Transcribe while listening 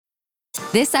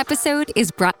This episode is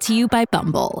brought to you by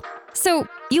Bumble. So,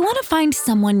 you want to find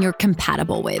someone you're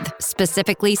compatible with,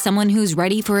 specifically someone who's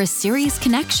ready for a serious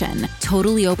connection,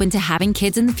 totally open to having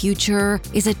kids in the future,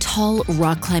 is a tall,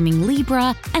 rock-climbing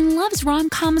Libra, and loves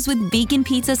rom-coms with vegan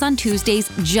pizzas on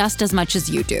Tuesdays just as much as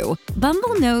you do.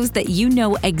 Bumble knows that you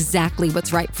know exactly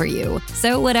what's right for you.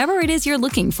 So whatever it is you're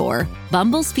looking for,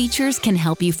 Bumble's features can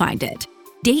help you find it.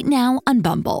 Date now on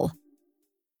Bumble.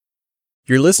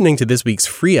 You're listening to this week's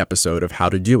free episode of How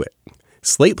to Do It.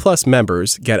 Slate Plus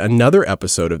members get another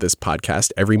episode of this podcast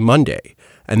every Monday,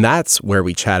 and that's where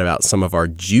we chat about some of our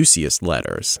juiciest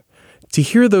letters. To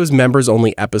hear those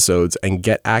members-only episodes and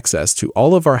get access to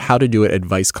all of our How to Do It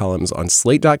advice columns on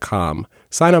Slate.com,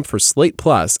 sign up for Slate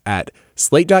Plus at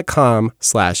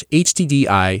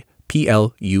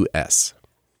slate.com/HTDIPLUS.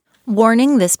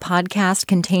 Warning, this podcast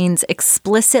contains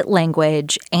explicit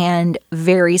language and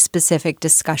very specific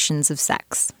discussions of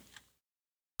sex.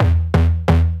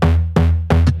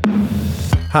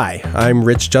 Hi, I'm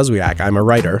Rich Juzwiak. I'm a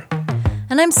writer.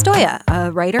 And I'm Stoya,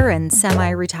 a writer and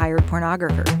semi-retired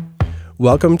pornographer.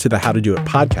 Welcome to the How to Do It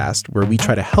podcast, where we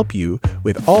try to help you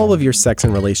with all of your sex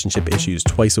and relationship issues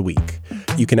twice a week.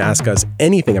 You can ask us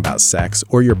anything about sex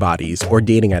or your bodies or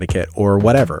dating etiquette or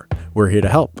whatever. We're here to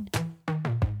help.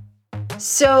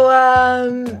 So,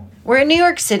 we're in New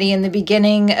York City in the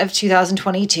beginning of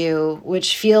 2022,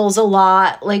 which feels a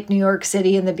lot like New York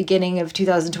City in the beginning of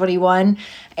 2021,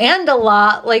 and a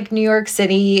lot like New York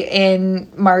City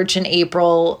in March and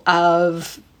April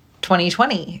of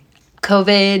 2020.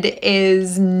 COVID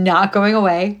is not going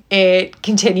away. It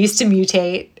continues to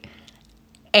mutate,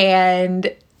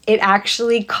 and it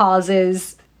actually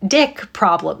causes dick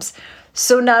problems.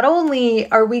 So not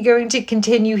only are we going to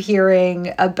continue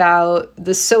hearing about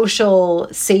the social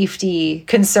safety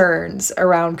concerns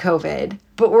around COVID,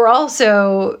 but we're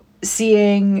also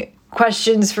seeing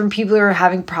questions from people who are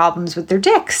having problems with their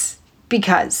dicks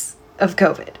because of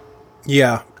COVID.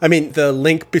 Yeah. I mean, the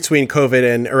link between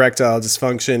COVID and erectile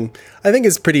dysfunction, I think,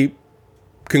 is pretty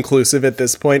conclusive at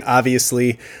this point.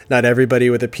 Obviously, not everybody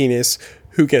with a penis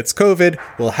who gets COVID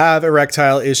will have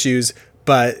erectile issues,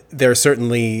 but there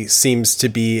certainly seems to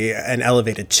be an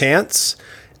elevated chance.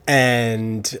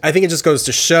 And I think it just goes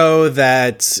to show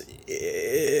that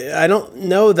I don't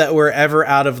know that we're ever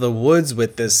out of the woods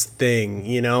with this thing,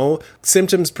 you know?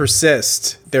 Symptoms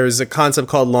persist. There's a concept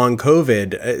called long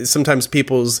COVID. Sometimes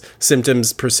people's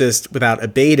symptoms persist without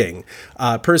abating.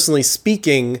 Personally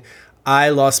speaking, I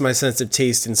lost my sense of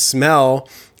taste and smell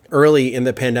early in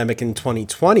the pandemic in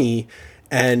 2020.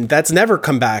 And that's never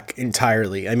come back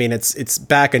entirely. I mean, it's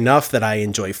back enough that I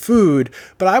enjoy food,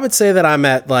 but I would say that I'm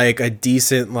at like a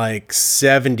decent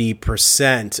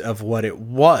 70% of what it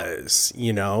was,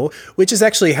 you know, which is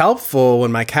actually helpful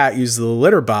when my cat uses the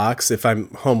litter box if I'm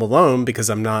home alone because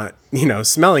I'm not,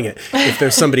 smelling it. If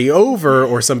there's somebody over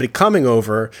or somebody coming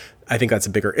over, I think that's a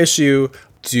bigger issue.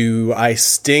 Do I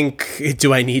stink?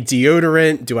 Do I need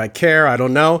deodorant? Do I care? I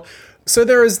don't know. So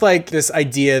there is this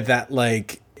idea that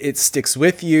it sticks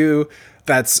with you.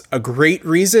 That's a great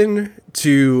reason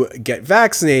to get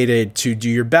vaccinated, to do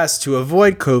your best to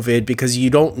avoid COVID, because you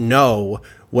don't know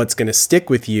what's going to stick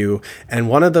with you. And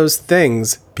one of those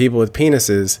things, people with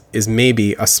penises, is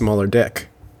maybe a smaller dick.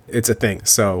 It's a thing.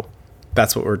 So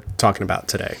that's what we're talking about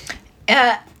today.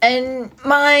 And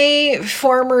my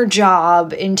former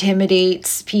job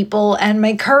intimidates people, and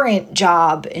my current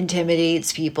job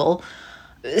intimidates people.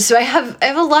 So I have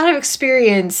a lot of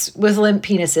experience with limp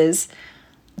penises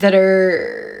that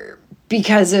are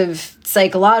because of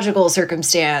psychological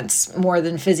circumstance more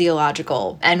than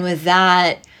physiological. And with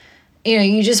that,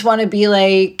 you just want to be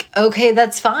like, okay,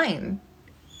 that's fine.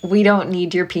 We don't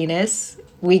need your penis.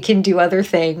 We can do other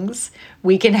things.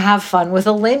 We can have fun with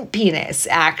a limp penis,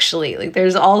 actually.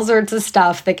 There's all sorts of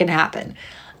stuff that can happen.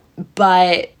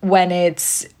 But when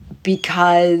it's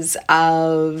because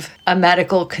of a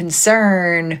medical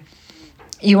concern,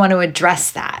 you want to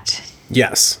address that.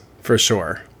 Yes, for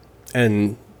sure.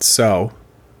 And so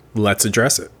let's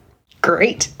address it.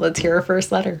 Great. Let's hear our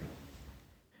first letter.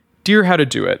 Dear How to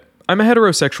Do It. I'm a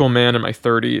heterosexual man in my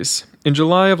 30s. In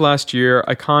July of last year,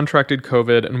 I contracted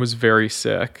COVID and was very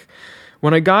sick.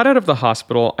 When I got out of the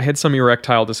hospital, I had some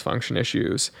erectile dysfunction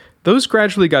issues. Those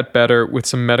gradually got better with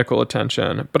some medical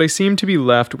attention, but I seem to be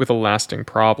left with a lasting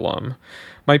problem.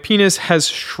 My penis has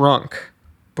shrunk.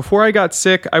 Before I got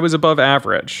sick, I was above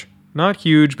average. Not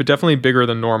huge, but definitely bigger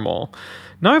than normal.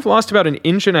 Now I've lost about 1.5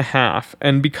 inches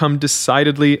and become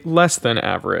decidedly less than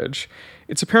average.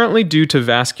 It's apparently due to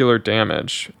vascular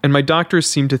damage, and my doctors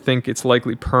seem to think it's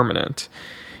likely permanent.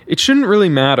 It shouldn't really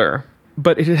matter,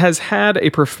 but it has had a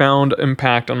profound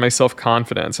impact on my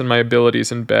self-confidence and my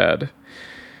abilities in bed.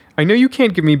 I know you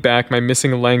can't give me back my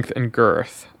missing length and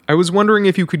girth. I was wondering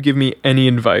if you could give me any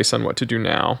advice on what to do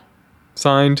now.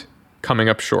 Signed, Coming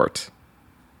Up Short.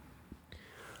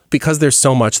 Because there's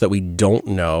so much that we don't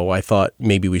know, I thought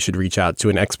maybe we should reach out to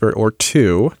an expert or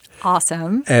two.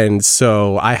 Awesome. And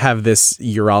so I have this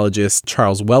urologist,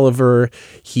 Charles Welliver.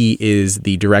 He is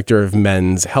the director of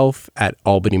men's health at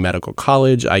Albany Medical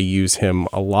College. I use him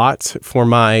a lot for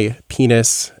my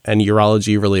penis and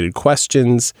urology related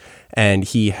questions, and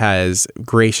he has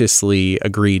graciously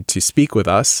agreed to speak with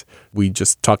us. We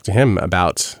just talked to him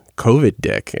about COVID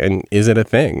dick, and is it a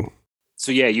thing?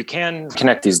 So yeah, you can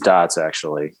connect these dots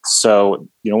actually. So,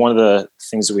 one of the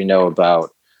things that we know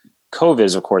about COVID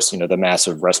is, of course, the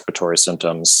massive respiratory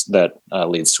symptoms that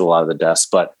leads to a lot of the deaths,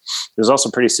 but there's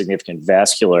also pretty significant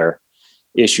vascular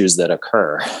issues that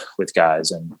occur with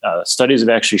guys. And studies have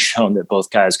actually shown that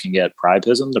both guys can get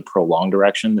priapism, the prolonged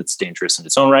erection that's dangerous in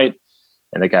its own right,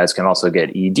 and the guys can also get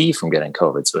ED from getting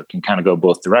COVID. So it can kind of go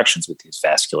both directions with these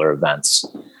vascular events.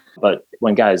 But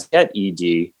when guys get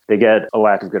ED, they get a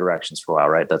lack of good erections for a while,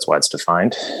 right? That's why it's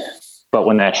defined. But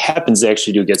when that happens, they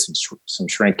actually do get some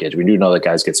shrinkage. We do know that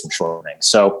guys get some shortening.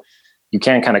 So you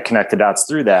can kind of connect the dots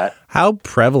through that. How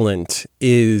prevalent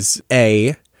is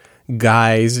A,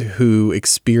 guys who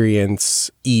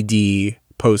experience ED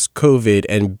post-COVID,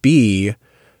 and B,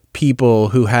 people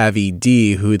who have ED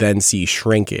who then see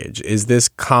shrinkage? Is this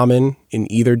common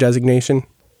in either designation?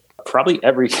 Probably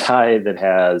every guy that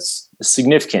has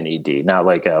significant ED, not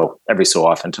like a every so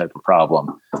often type of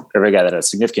problem. Every guy that has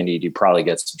significant ED probably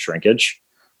gets some shrinkage.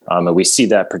 And we see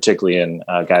that particularly in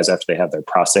guys after they have their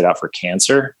prostate out for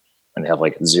cancer and they have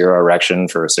like zero erection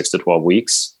for 6 to 12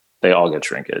 weeks, they all get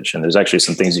shrinkage. And there's actually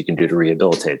some things you can do to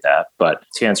rehabilitate that. But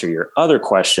to answer your other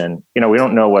question, we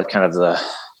don't know what kind of the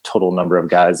total number of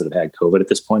guys that have had COVID at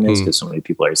this point is because so many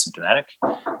people are asymptomatic.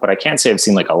 But I can't say I've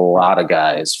seen like a lot of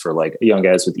guys for like young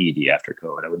guys with ED after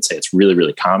COVID. I wouldn't say it's really,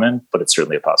 really common, but it's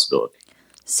certainly a possibility.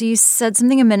 So you said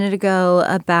something a minute ago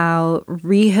about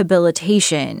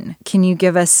rehabilitation. Can you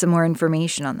give us some more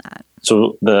information on that?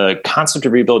 So the concept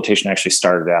of rehabilitation actually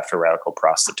started after radical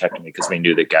prostatectomy because we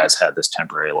knew that guys had this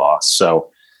temporary loss. So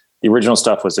the original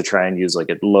stuff was to try and use like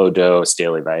a low dose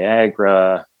daily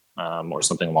Viagra or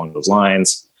something along those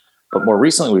lines. But more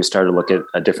recently, we've started to look at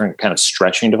a different kind of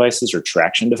stretching devices or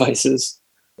traction devices.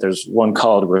 There's one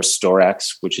called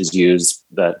RestoreX, which is used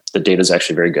that the data is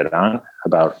actually very good on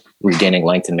about regaining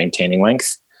length and maintaining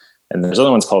length. And there's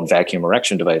other ones called vacuum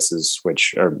erection devices,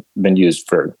 which are been used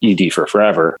for ED for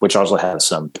forever, which also has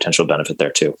some potential benefit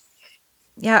there too.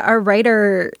 Yeah, our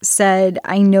writer said,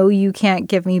 I know you can't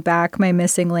give me back my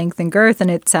missing length and girth.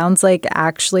 And it sounds like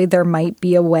actually there might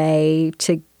be a way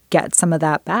to get some of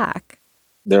that back.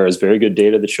 There is very good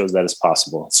data that shows that is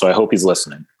possible. So I hope he's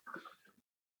listening.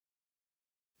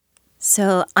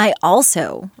 So I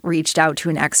also reached out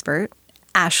to an expert,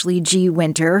 Ashley G.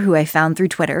 Winter, who I found through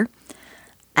Twitter,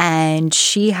 and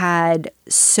she had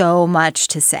so much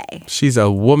to say. She's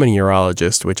a woman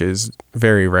urologist, which is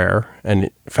very rare and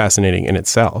fascinating in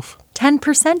itself.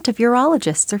 10% of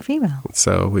urologists are female.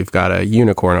 So we've got a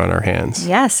unicorn on our hands.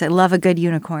 Yes, I love a good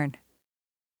unicorn.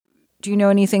 Do you know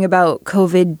anything about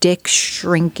COVID dick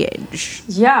shrinkage?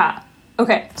 Yeah.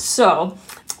 Okay. So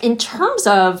in terms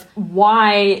of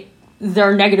why there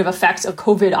are negative effects of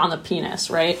COVID on the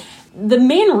penis, right? The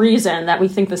main reason that we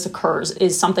think this occurs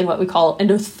is something what we call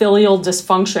endothelial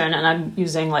dysfunction. And I'm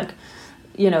using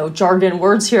jargon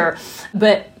words here,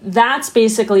 but that's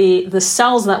basically the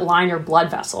cells that line your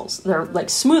blood vessels. They're like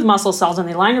smooth muscle cells and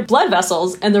they line your blood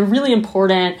vessels, and they're really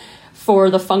important for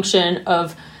the function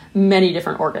of many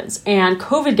different organs. And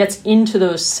COVID gets into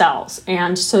those cells.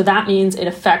 And so that means it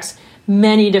affects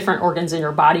many different organs in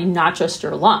your body, not just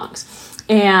your lungs.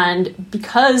 And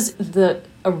because the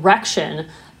erection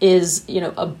is,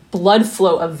 a blood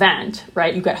flow event,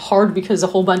 right? You get hard because a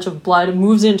whole bunch of blood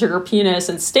moves into your penis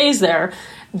and stays there.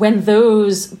 When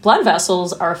those blood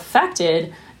vessels are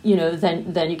affected,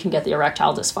 then you can get the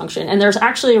erectile dysfunction. And there's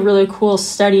actually a really cool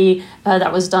study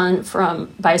that was done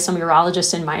by some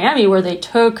urologists in Miami where they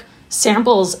took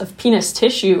samples of penis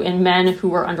tissue in men who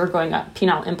were undergoing a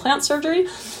penile implant surgery.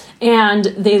 And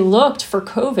they looked for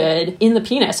COVID in the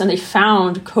penis, and they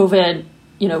found COVID,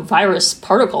 virus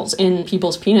particles in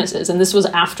people's penises. And this was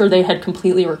after they had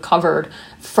completely recovered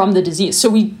from the disease. So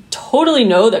we totally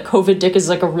know that COVID dick is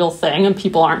like a real thing, and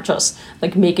people aren't just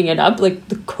like making it up. Like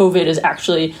the COVID is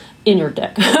actually in your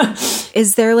dick.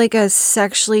 Is there like a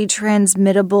sexually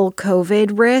transmittable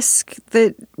COVID risk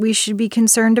that we should be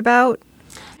concerned about?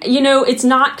 It's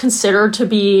not considered to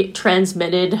be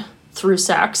transmitted through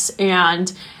sex.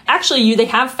 And actually, they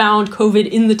have found COVID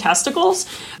in the testicles.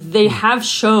 They have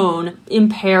shown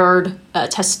impaired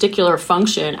testicular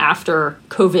function after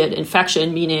COVID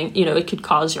infection, meaning, it could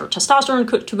cause your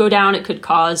testosterone to go down. It could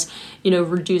cause,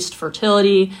 reduced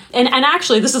fertility. And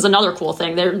actually, this is another cool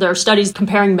thing. There are studies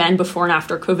comparing men before and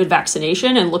after COVID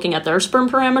vaccination and looking at their sperm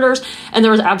parameters. And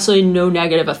there was absolutely no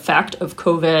negative effect of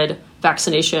COVID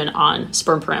vaccination on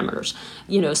sperm parameters.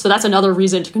 So that's another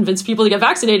reason to convince people to get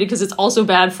vaccinated, because it's also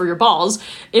bad for your balls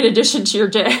in addition to your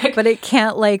dick. But it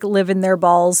can't live in their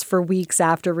balls for weeks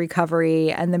after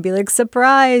recovery and then be like,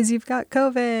 surprise, you've got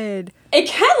COVID. It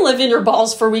can live in your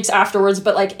balls for weeks afterwards,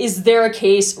 but is there a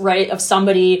case, right, of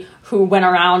somebody who went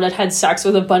around and had sex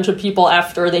with a bunch of people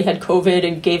after they had COVID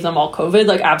and gave them all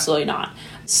COVID? Absolutely not.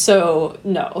 So,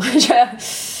 no.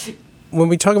 When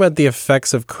we talk about the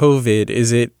effects of COVID,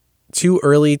 is it too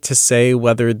early to say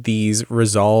whether these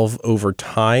resolve over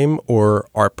time or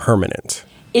are permanent?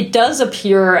 It does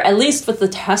appear, at least with the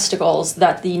testicles,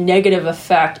 that the negative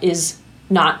effect is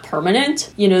not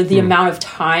permanent. The amount of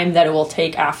time that it will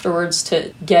take afterwards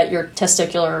to get your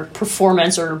testicular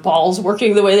performance or balls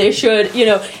working the way they should,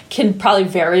 can probably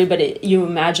vary, but you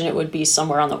imagine it would be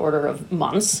somewhere on the order of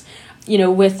months.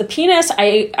 With the penis,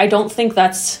 I don't think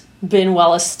that's been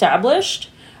well established.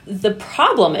 The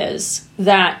problem is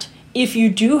that if you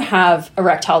do have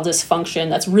erectile dysfunction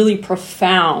that's really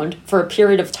profound for a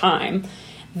period of time,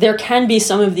 there can be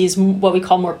some of these what we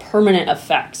call more permanent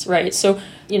effects, right? So,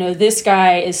 this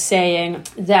guy is saying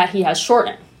that he has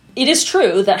shortening. It is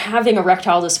true that having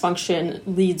erectile dysfunction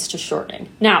leads to shortening.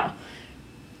 Now,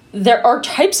 there are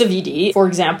types of ED, for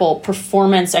example,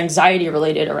 performance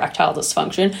anxiety-related erectile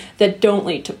dysfunction, that don't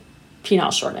lead to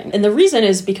penile shortening. And the reason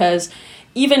is because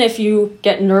even if you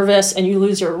get nervous and you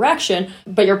lose your erection,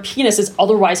 but your penis is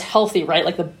otherwise healthy,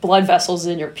 right? The blood vessels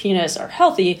in your penis are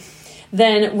healthy,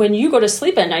 then when you go to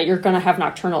sleep at night, you're going to have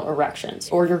nocturnal erections,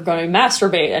 or you're going to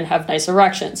masturbate and have nice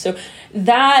erections. So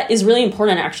that is really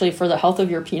important, actually, for the health of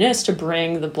your penis, to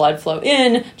bring the blood flow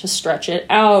in, to stretch it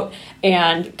out,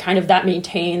 and kind of that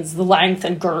maintains the length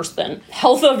and girth and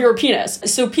health of your penis.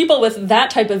 So people with that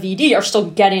type of ED are still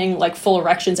getting full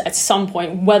erections at some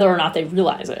point, whether or not they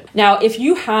realize it. Now, if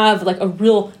you have a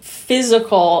real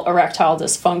physical erectile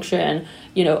dysfunction,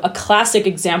 a classic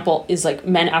example is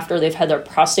men after they've had their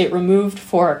prostate removed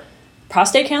for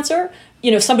prostate cancer.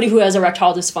 Somebody who has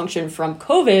erectile dysfunction from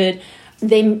COVID,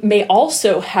 they may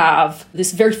also have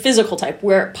this very physical type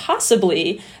where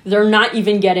possibly they're not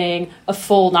even getting a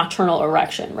full nocturnal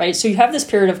erection, right? So you have this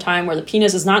period of time where the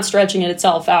penis is not stretching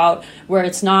itself out, where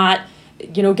it's not,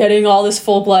 getting all this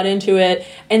full blood into it.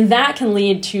 And that can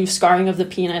lead to scarring of the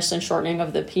penis and shortening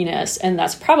of the penis. And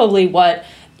that's probably what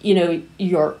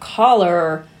your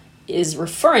caller is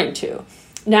referring to.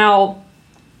 Now,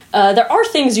 there are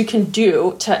things you can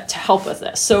do to help with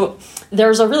this. So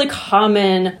there's a really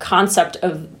common concept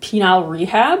of penile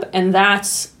rehab, and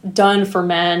that's done for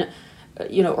men,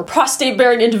 or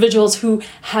prostate-bearing individuals who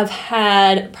have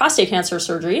had prostate cancer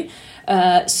surgery,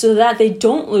 so that they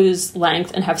don't lose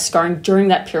length and have scarring during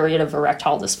that period of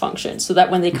erectile dysfunction, so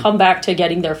that when they come back to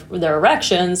getting their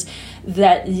erections,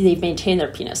 that they maintain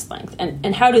their penis length.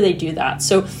 And how do they do that?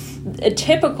 So a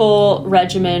typical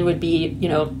regimen would be,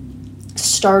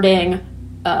 starting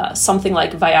something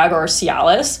like Viagra or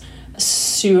Cialis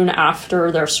soon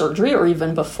after their surgery or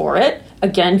even before it,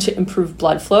 again, to improve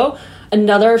blood flow.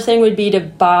 Another thing would be to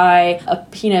buy a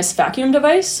penis vacuum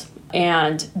device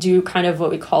and do kind of what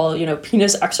we call,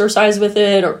 penis exercise with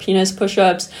it, or penis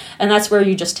push-ups. And that's where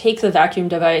you just take the vacuum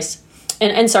device.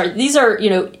 And sorry, these are,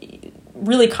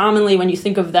 really commonly when you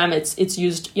think of them, it's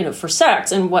used, for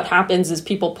sex. And what happens is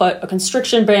people put a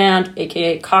constriction band,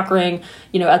 aka cock ring,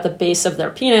 at the base of their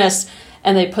penis,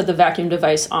 and they put the vacuum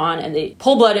device on and they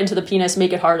pull blood into the penis,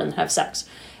 make it hard, and have sex.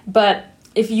 But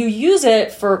if you use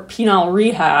it for penile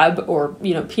rehab or,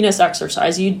 penis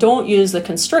exercise, you don't use the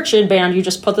constriction band. You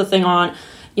just put the thing on,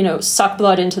 suck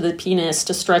blood into the penis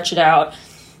to stretch it out.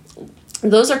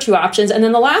 Those are two options. And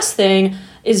then the last thing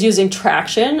is using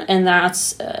traction. And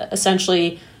that's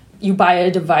essentially you buy a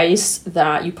device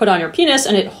that you put on your penis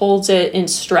and it holds it in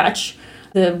stretch.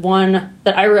 The one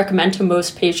that I recommend to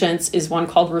most patients is one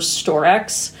called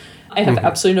Restorex. I have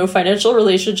absolutely no financial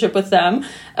relationship with them,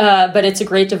 but it's a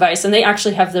great device. And they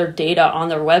actually have their data on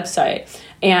their website.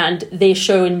 And they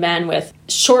show in men with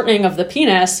shortening of the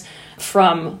penis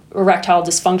from erectile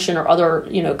dysfunction or other,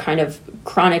 kind of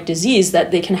chronic disease,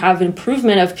 that they can have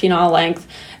improvement of penile length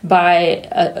by,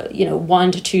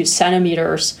 1 to 2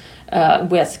 centimeters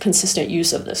with consistent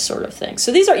use of this sort of thing.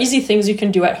 So these are easy things you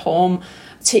can do at home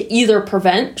to either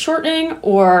prevent shortening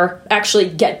or actually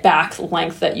get back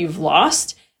length that you've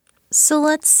lost. So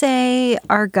let's say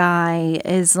our guy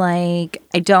is like,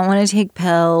 I don't want to take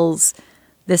pills.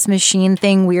 This machine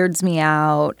thing weirds me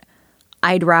out.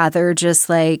 I'd rather just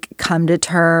like come to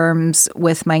terms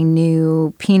with my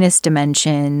new penis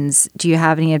dimensions. Do you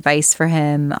have any advice for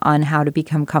him on how to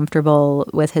become comfortable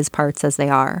with his parts as they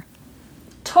are?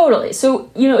 Totally. So,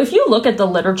 if you look at the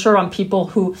literature on people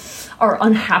who are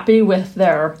unhappy with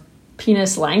their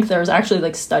penis length, there's actually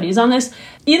like studies on this.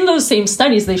 In those same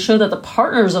studies, they show that the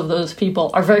partners of those people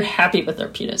are very happy with their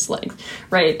penis length,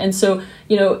 right? And so,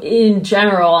 in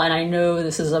general, and I know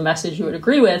this is a message you would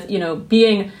agree with,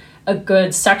 being a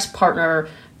good sex partner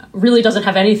really doesn't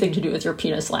have anything to do with your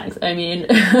penis length. I mean,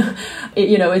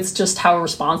 it's just how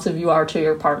responsive you are to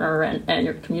your partner and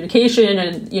your communication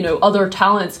and, other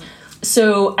talents.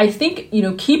 So I think,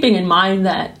 keeping in mind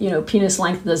that, penis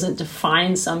length doesn't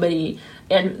define somebody,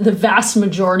 and the vast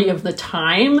majority of the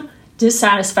time,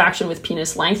 dissatisfaction with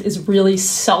penis length is really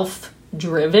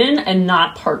self-driven and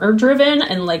not partner-driven,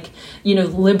 and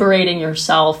liberating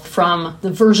yourself from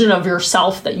the version of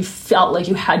yourself that you felt like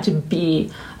you had to be,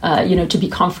 to be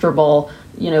comfortable,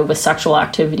 with sexual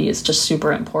activity is just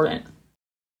super important.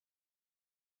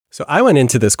 So I went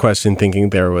into this question thinking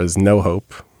there was no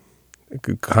hope,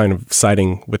 kind of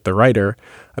siding with the writer.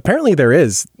 Apparently there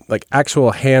is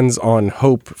actual hands-on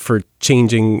hope for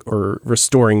changing or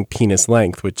restoring penis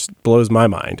length, which blows my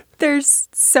mind. There's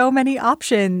so many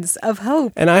options of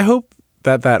hope. And I hope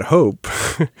that hope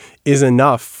is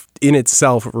enough in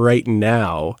itself right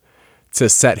now to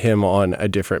set him on a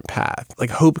different path.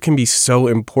 Hope can be so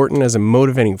important as a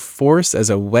motivating force, as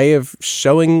a way of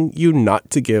showing you not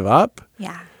to give up.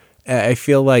 Yeah. I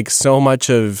feel like so much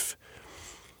of,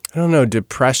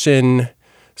 depression,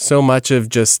 so much of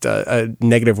just a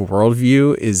negative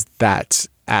worldview is that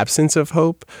absence of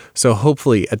hope. So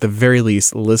hopefully, at the very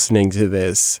least, listening to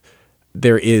this,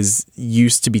 there is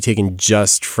use to be taken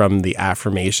just from the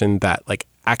affirmation that,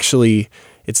 actually,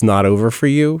 it's not over for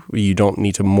you. You don't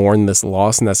need to mourn this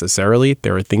loss necessarily.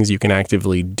 There are things you can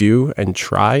actively do and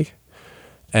try.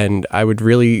 And I would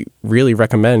really, really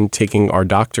recommend taking our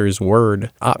doctor's word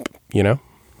up, Yeah,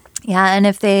 and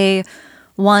if they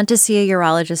want to see a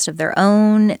urologist of their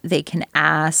own, they can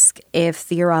ask if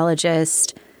the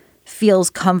urologist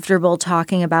feels comfortable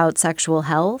talking about sexual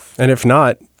health. And if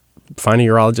not, find a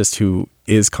urologist who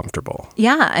is comfortable.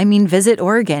 Yeah, visit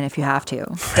Oregon if you have to.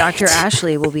 Dr.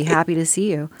 Ashley will be happy to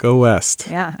see you. Go west.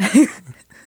 Yeah.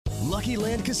 Lucky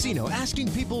Land Casino,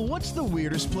 asking people, what's the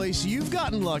weirdest place you've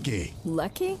gotten lucky?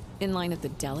 Lucky? In line at the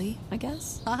deli, I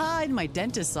guess? Aha, in my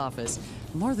dentist's office.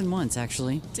 More than once,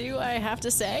 actually. Do I have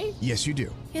to say? Yes, you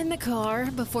do. In the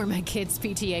car before my kids'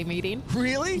 PTA meeting.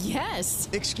 Really? Yes.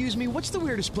 Excuse me, what's the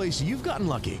weirdest place you've gotten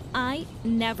lucky? I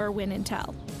never win and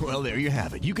tell. Well, there you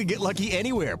have it. You can get lucky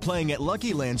anywhere, playing at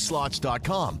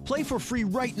LuckyLandSlots.com. Play for free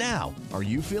right now. Are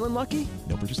you feeling lucky?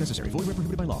 No purchase necessary. Void where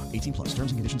prohibited by law. 18+.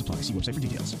 Terms and conditions apply. See website for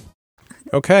details.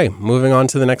 Okay, moving on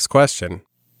to the next question.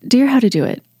 Dear How to Do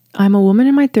It, I'm a woman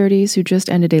in my 30s who just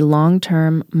ended a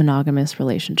long-term monogamous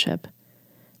relationship.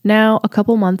 Now, a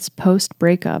couple months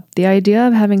post-breakup, the idea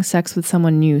of having sex with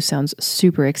someone new sounds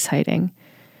super exciting.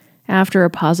 After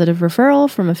a positive referral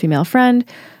from a female friend,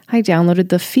 I downloaded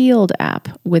the Field app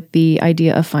with the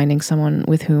idea of finding someone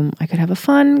with whom I could have a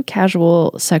fun,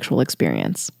 casual sexual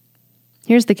experience.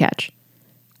 Here's the catch.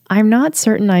 I'm not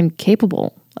certain I'm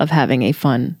capable of having a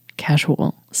fun,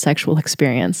 casual sexual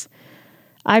experience.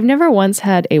 I've never once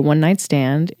had a one-night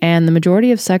stand, and the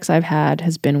majority of sex I've had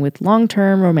has been with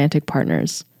long-term romantic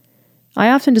partners. I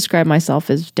often describe myself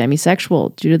as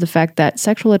demisexual due to the fact that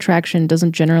sexual attraction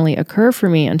doesn't generally occur for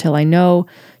me until I know,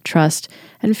 trust,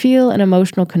 and feel an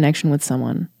emotional connection with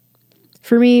someone.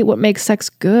 For me, what makes sex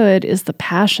good is the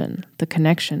passion, the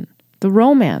connection, the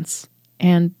romance,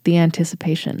 and the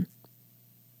anticipation.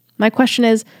 My question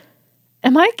is,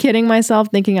 am I kidding myself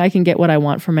thinking I can get what I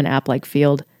want from an app like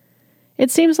Field?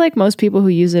 It seems like most people who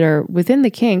use it are within the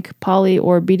kink, poly,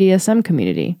 or BDSM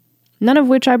community, none of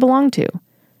which I belong to.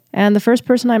 And the first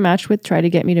person I matched with tried to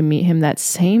get me to meet him that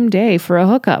same day for a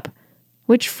hookup,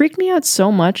 which freaked me out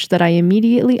so much that I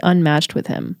immediately unmatched with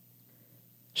him.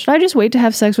 Should I just wait to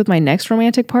have sex with my next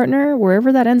romantic partner,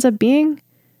 wherever that ends up being?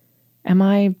 Am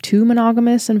I too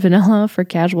monogamous and vanilla for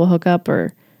casual hookup,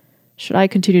 or should I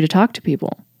continue to talk to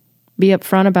people? Be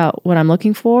upfront about what I'm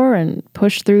looking for and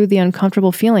push through the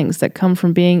uncomfortable feelings that come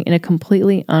from being in a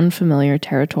completely unfamiliar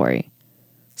territory.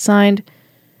 Signed,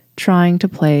 Trying to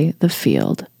Play the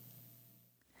Field.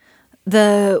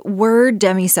 The word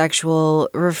demisexual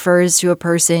refers to a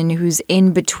person who's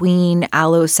in between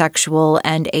allosexual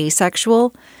and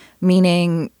asexual,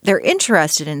 meaning they're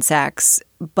interested in sex,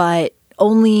 but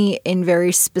only in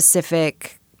very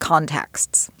specific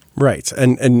contexts. Right.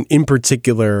 And in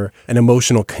particular, an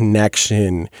emotional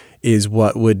connection is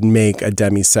what would make a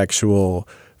demisexual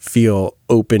feel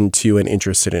open to and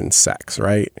interested in sex,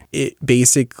 right? It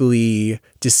basically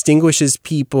distinguishes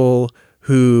people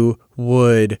who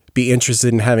would be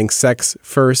interested in having sex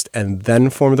first and then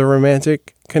form the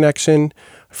romantic connection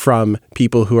from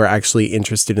people who are actually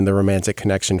interested in the romantic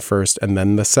connection first and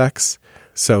then the sex.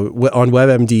 So on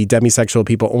WebMD, demisexual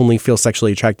people only feel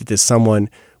sexually attracted to someone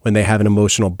when they have an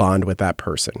emotional bond with that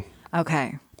person.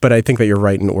 Okay. But I think that you're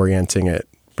right in orienting it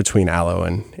between allo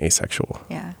and asexual.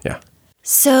 Yeah. Yeah.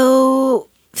 So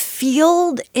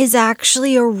Feeld is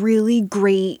actually a really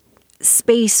great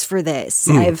space for this.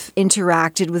 I've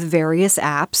interacted with various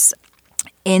apps.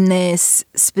 In this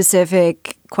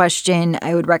specific question,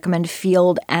 I would recommend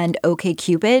Feeld and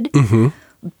OkCupid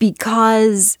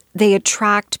because they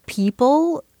attract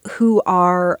people who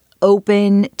are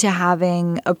open to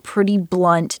having a pretty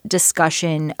blunt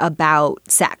discussion about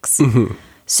sex.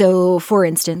 So, for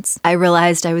instance, I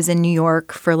realized I was in New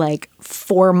York for like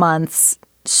 4 months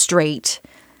straight.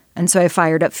 And so I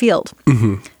fired up Feeld.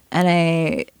 And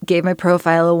I gave my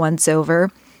profile a once over.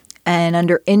 And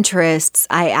under interests,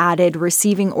 I added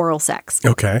receiving oral sex.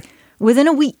 Okay. Within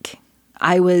a week,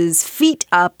 I was feet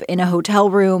up in a hotel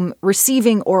room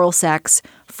receiving oral sex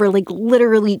for like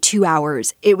literally 2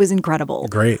 hours. It was incredible.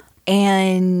 Great.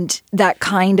 And that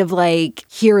kind of like,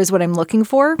 here is what I'm looking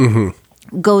for,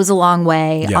 goes a long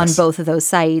way on both of those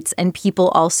sites. And people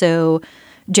also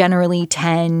generally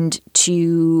tend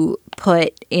to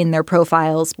put in their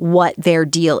profiles what their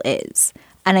deal is.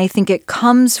 And I think it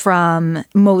comes from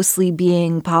mostly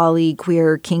being poly,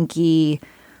 queer, kinky.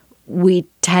 We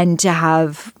tend to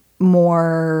have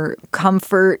more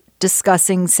comfort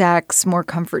discussing sex, more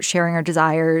comfort sharing our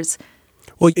desires.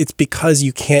 Well, it's because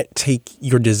you can't take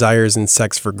your desires in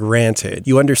sex for granted.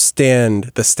 You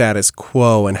understand the status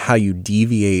quo and how you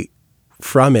deviate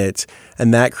from it.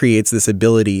 And that creates this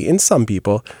ability in some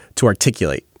people to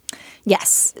articulate.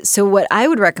 Yes. So what I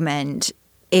would recommend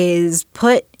is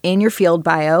put in your Feeld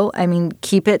bio. I mean,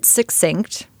 keep it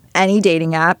succinct. Any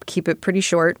dating app, keep it pretty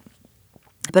short.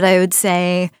 But I would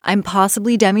say I'm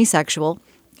possibly demisexual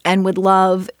and would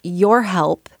love your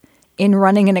help in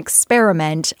running an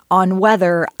experiment on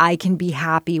whether I can be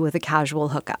happy with a casual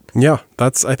hookup. Yeah, I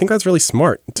think that's really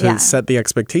smart to set the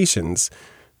expectations.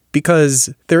 Because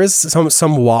there is some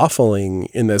waffling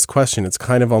in this question. It's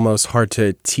kind of almost hard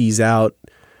to tease out.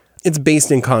 It's based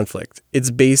in conflict.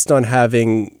 It's based on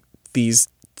having these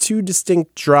two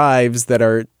distinct drives that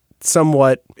are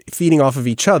somewhat feeding off of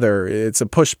each other. It's a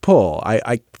push-pull.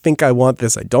 I think I want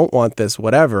this. I don't want this,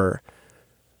 whatever.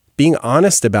 Being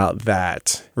honest about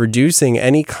that, reducing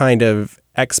any kind of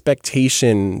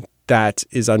expectation that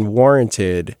is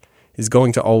unwarranted is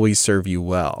going to always serve you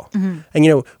well.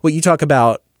 And, what you talk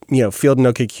about, Feeld and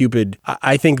OkCupid,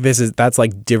 I think that's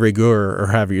like de rigueur, or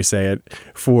however you say it,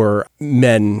 for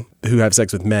men who have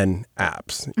sex with men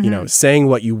apps. Saying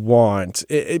what you want,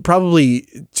 it probably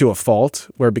to a fault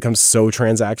where it becomes so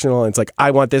transactional. And it's like,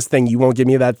 I want this thing, you won't give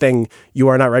me that thing, you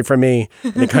are not right for me.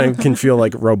 And it kind of can feel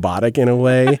like robotic in a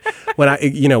way. When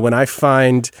I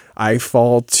find I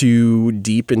fall too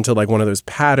deep into like one of those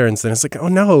patterns, then it's like, oh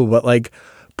no, but like,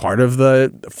 part of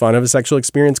the fun of a sexual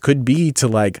experience could be to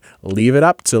like leave it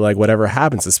up to like whatever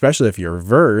happens, especially if you're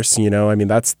averse, I mean,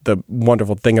 that's the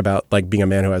wonderful thing about like being a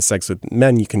man who has sex with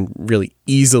men. You can really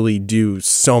easily do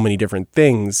so many different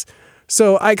things.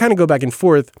 So I kind of go back and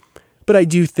forth, but I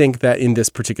do think that in this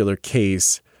particular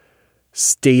case,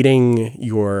 stating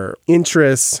your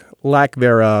interests, lack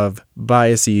thereof,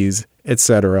 biases,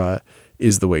 etc.,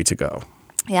 is the way to go.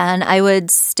 Yeah, and I would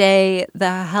stay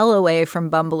the hell away from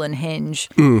Bumble and Hinge.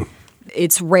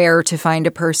 It's rare to find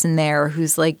a person there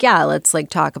who's like, yeah, let's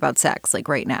like talk about sex like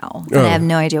right now. And I have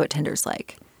no idea what Tinder's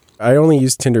like. I only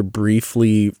used Tinder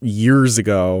briefly years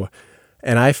ago,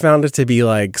 and I found it to be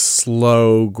like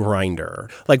slow Grindr.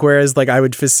 Like whereas like I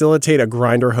would facilitate a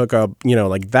Grindr hookup,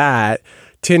 like that,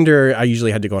 Tinder, I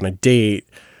usually had to go on a date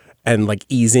and like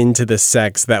ease into the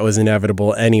sex that was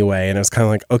inevitable anyway. And it was kind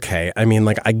of like, okay, I mean,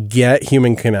 like I get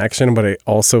human connection, but it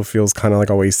also feels kind of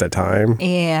like a waste of time.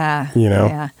 Yeah.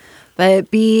 Yeah. But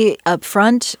be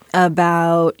upfront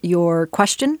about your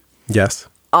question. Yes.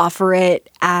 Offer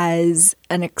it as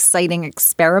an exciting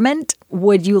experiment.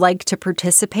 Would you like to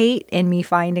participate in me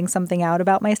finding something out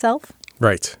about myself?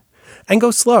 Right. And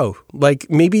go slow. Like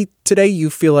maybe today you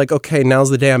feel like, okay, now's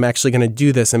the day I'm actually going to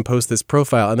do this and post this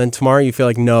profile. And then tomorrow you feel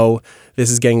like, no, this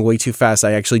is getting way too fast.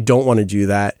 I actually don't want to do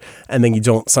that. And then you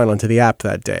don't sign onto the app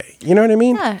that day. You know what I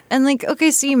mean? Yeah. And like,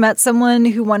 okay, so you met someone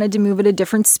who wanted to move at a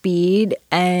different speed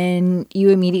and you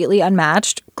immediately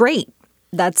unmatched. Great.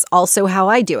 that's also how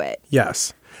I do it.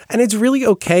 Yes. And it's really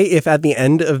okay if at the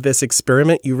end of this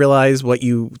experiment you realize what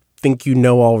you think you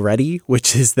know already,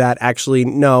 which is that actually,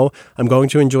 no, I'm going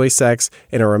to enjoy sex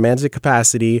in a romantic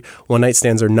capacity. One-night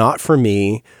stands are not for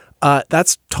me.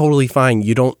 That's totally fine.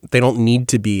 They don't need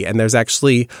to be. And there's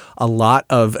actually a lot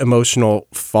of emotional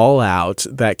fallout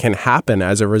that can happen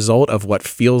as a result of what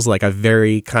feels like a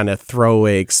very kind of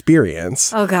throwaway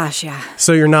experience. Oh gosh, yeah.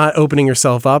 So you're not opening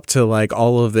yourself up to like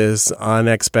all of this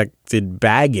unexpected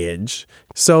baggage.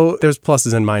 So there's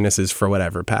pluses and minuses for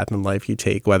whatever path in life you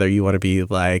take, whether you want to be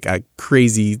like a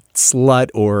crazy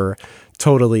slut or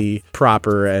totally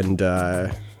proper and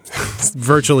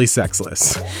virtually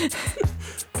sexless.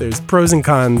 There's pros and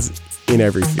cons in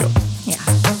every field. Yeah.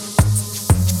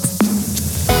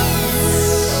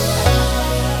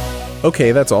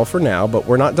 Okay, that's all for now, but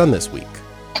we're not done this week.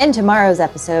 In tomorrow's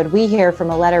episode, we hear from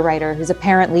a letter writer who's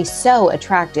apparently so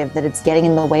attractive that it's getting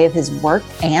in the way of his work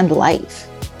and life.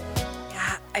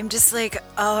 Yeah, I'm just like,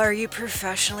 oh, are you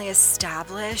professionally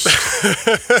established?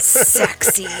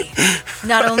 Sexy.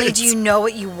 Not only do you know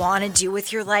what you want to do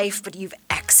with your life, but you've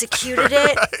executed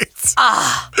it. Right.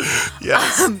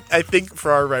 Yes. I think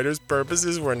for our writers'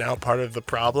 purposes, we're now part of the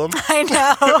problem. I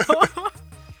know.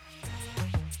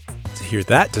 To hear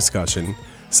that discussion,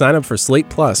 sign up for Slate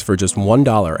Plus for just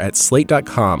 $1 at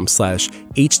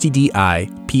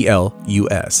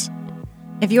slate.com/HTDIPLUS.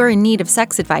 If you're in need of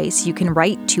sex advice, you can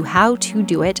write to How To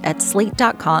Do It at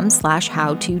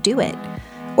slate.com/howtodoit.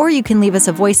 Or you can leave us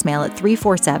a voicemail at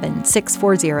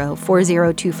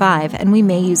 347-640-4025 and we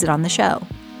may use it on the show.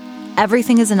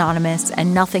 Everything is anonymous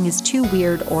and nothing is too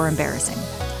weird or embarrassing.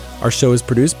 Our show is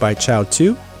produced by Chow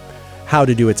Tu. How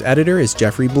to Do It's editor is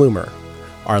Jeffrey Bloomer.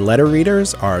 Our letter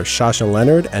readers are Shasha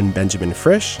Leonard and Benjamin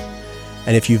Frisch.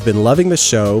 And if you've been loving the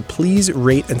show, please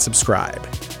rate and subscribe.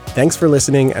 Thanks for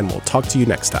listening, and we'll talk to you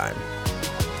next time.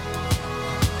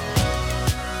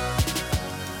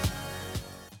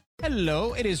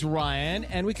 Hello, it is Ryan,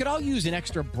 and we could all use an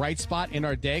extra bright spot in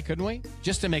our day, couldn't we?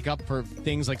 Just to make up for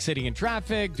things like sitting in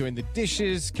traffic, doing the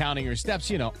dishes, counting your steps,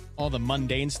 you know, all the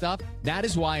mundane stuff. That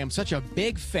is why I'm such a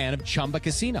big fan of Chumba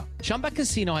Casino. Chumba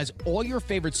Casino has all your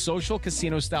favorite social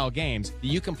casino-style games that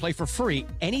you can play for free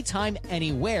anytime,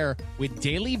 anywhere with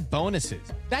daily bonuses.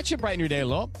 That should brighten your day a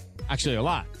little. Actually, a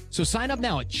lot. So sign up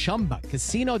now at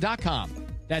ChumbaCasino.com.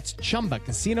 That's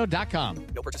ChumbaCasino.com.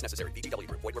 No purchase necessary. VGW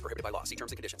Group. Void where prohibited by law. See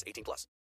terms and conditions. 18+.